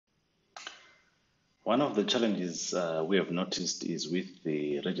One of the challenges we have noticed is with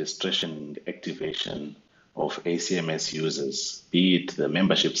the registration and activation of ACMS users, be it the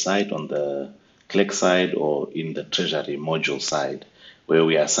membership side on the clerk side or in the treasury module side, where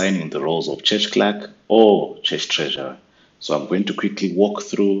we are assigning the roles of church clerk or church treasurer. So I'm going to quickly walk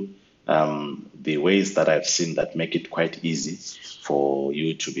through the ways that I've seen that make it quite easy for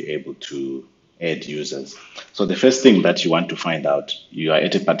you to be able to add users. So the first thing that you want to find out, you are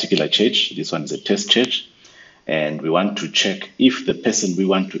at a particular church. This one is a test church, and we want to check if the person we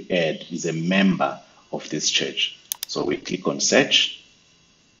want to add is a member of this church. So we click on search.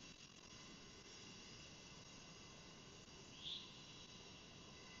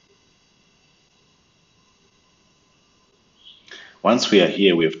 Once we are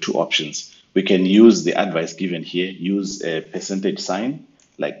here, we have two options. We can use the advice given here, use a percentage sign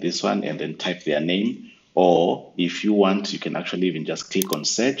like this one, and then type their name. Or if you want, you can actually even just click on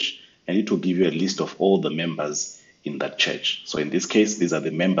search, and it will give you a list of all the members in that church. So in this case, these are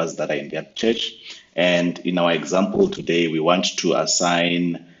the members that are in that church. And in our example today, we want to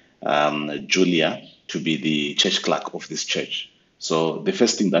assign Julia to be the church clerk of this church. So the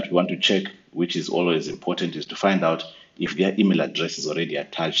first thing that we want to check, which is always important, is to find out if their email address is already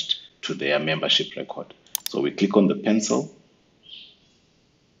attached to their membership record. So we click on the pencil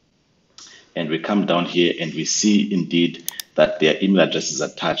and we come down here and we see indeed that their email address is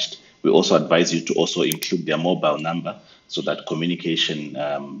attached. We also advise you to also include their mobile number so that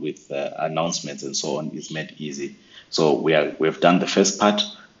communication with announcements and so on is made easy. So we've done the first part.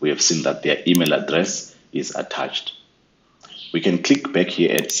 We have seen that their email address is attached. We can click back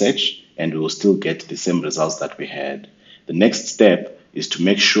here at search and we will still get the same results that we had. The next step is to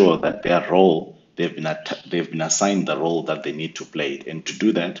make sure that their role, they've been assigned the role that they need to play. And to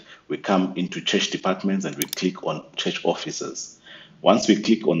do that, we come into church departments and we click on church officers. Once we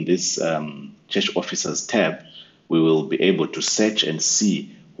click on this church officers tab, we will be able to search and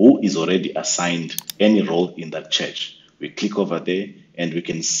see who is already assigned any role in that church. We click over there and we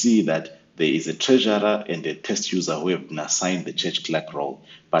can see that there is a treasurer and a test user who have been assigned the church clerk role,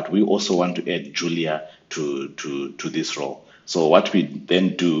 but we also want to add Julia to this role. So what we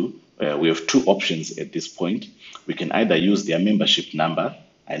then do, we have two options at this point. We can either use their membership number.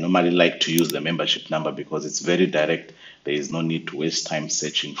 I normally like to use the membership number because it's very direct. There is no need to waste time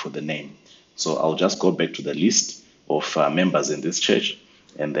searching for the name. So I'll just go back to the list of members in this church,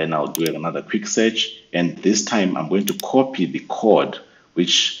 and then I'll do another quick search. And this time I'm going to copy the code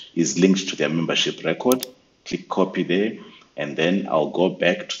which is linked to their membership record. Click copy there, and then I'll go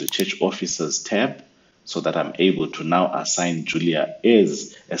back to the church officers tab so that I'm able to now assign Julia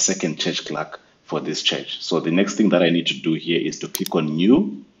as a second church clerk for this church. So the next thing that I need to do here is to click on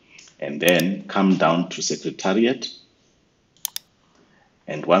new and then come down to secretariat.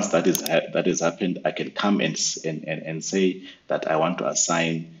 And once that has happened, I can come and say that I want to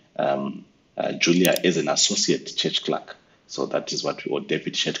assign Julia as an associate church clerk. So that is what we, or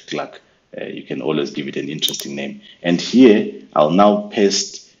deputy church clerk. You can always give it an interesting name. And here, I'll now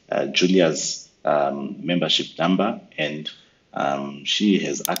paste Julia's membership number, and she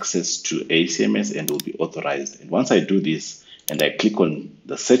has access to ACMS and will be authorized. And once I do this and I click on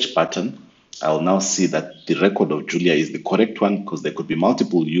the search button, I'll now see that the record of Julia is the correct one because there could be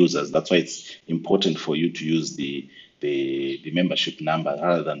multiple users. That's why it's important for you to use the membership number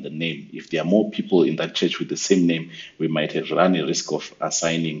rather than the name. If there are more people in that church with the same name, we might have run a risk of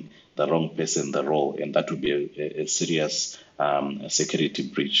assigning the wrong person the role, and that would be a serious security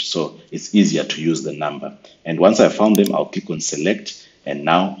breach. So it's easier to use the number. And once I found them, I'll click on select, and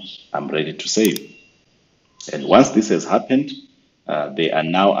now I'm ready to save. And once this has happened, they are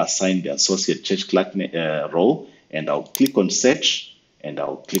now assigned the associate church clerk role, and I'll click on search, and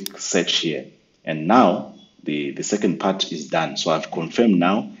I'll click search here. And now the second part is done. So I've confirmed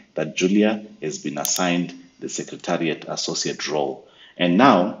now that Julia has been assigned the secretariat associate role. And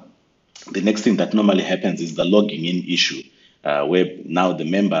now the next thing that normally happens is the logging in issue, where now the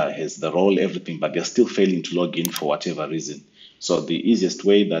member has the role, everything, but they're still failing to log in for whatever reason. So the easiest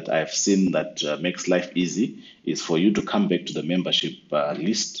way that I've seen that makes life easy is for you to come back to the membership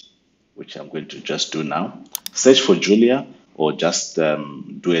list, which I'm going to just do now. Search for Julia or just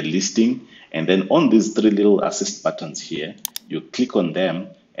do a listing. And then on these three little assist buttons here, you click on them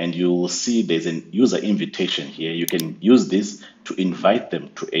and you will see there's a user invitation here. You can use this to invite them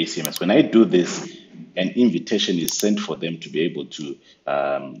to ACMS. When I do this, an invitation is sent for them to be able to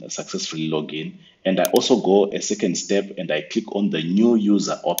successfully log in. And I also go a second step and I click on the new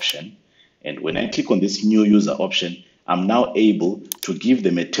user option. And when I click on this new user option, I'm now able to give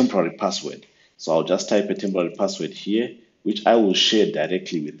them a temporary password. So I'll just type a temporary password here, which I will share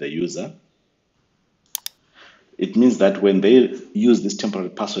directly with the user. it means that when they use this temporary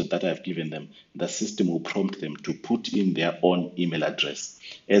password that I've given them, the system will prompt them to put in their own email address.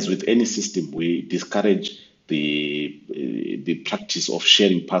 As with any system, we discourage the practice of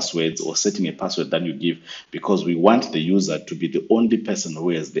sharing passwords or setting a password that you give, because we want the user to be the only person who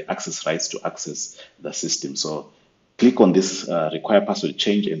has the access rights to access the system. So click on this require password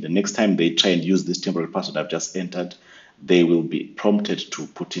change, and the next time they try and use this temporary password I've just entered, they will be prompted to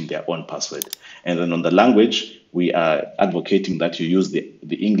put in their own password. And then on the language, we are advocating that you use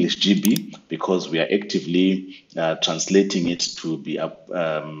the English GB, because we are actively translating it to be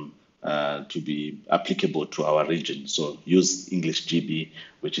applicable to our region. So use English GB,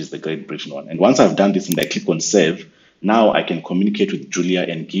 which is the Great Britain one. And once I've done this and I click on save, now I can communicate with Julia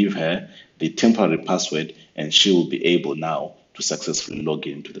and give her the temporary password, and she will be able now to successfully log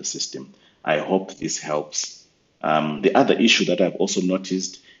into the system. I hope this helps. The other issue that I've also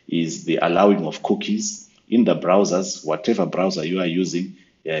noticed is the allowing of cookies in the browsers. Whatever browser you are using,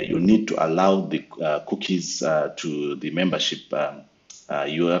 you need to allow the cookies to the membership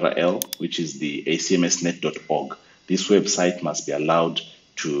URL, which is the acmsnet.org. This website must be allowed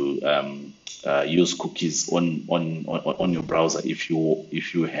to use cookies on your browser if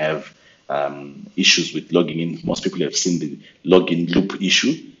you have issues with logging in. Most people have seen the login loop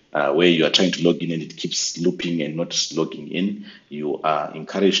issue, where you are trying to log in and it keeps looping and not logging in. You are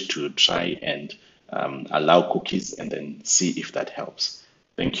encouraged to try and allow cookies and then see if that helps.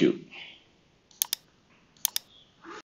 Thank you.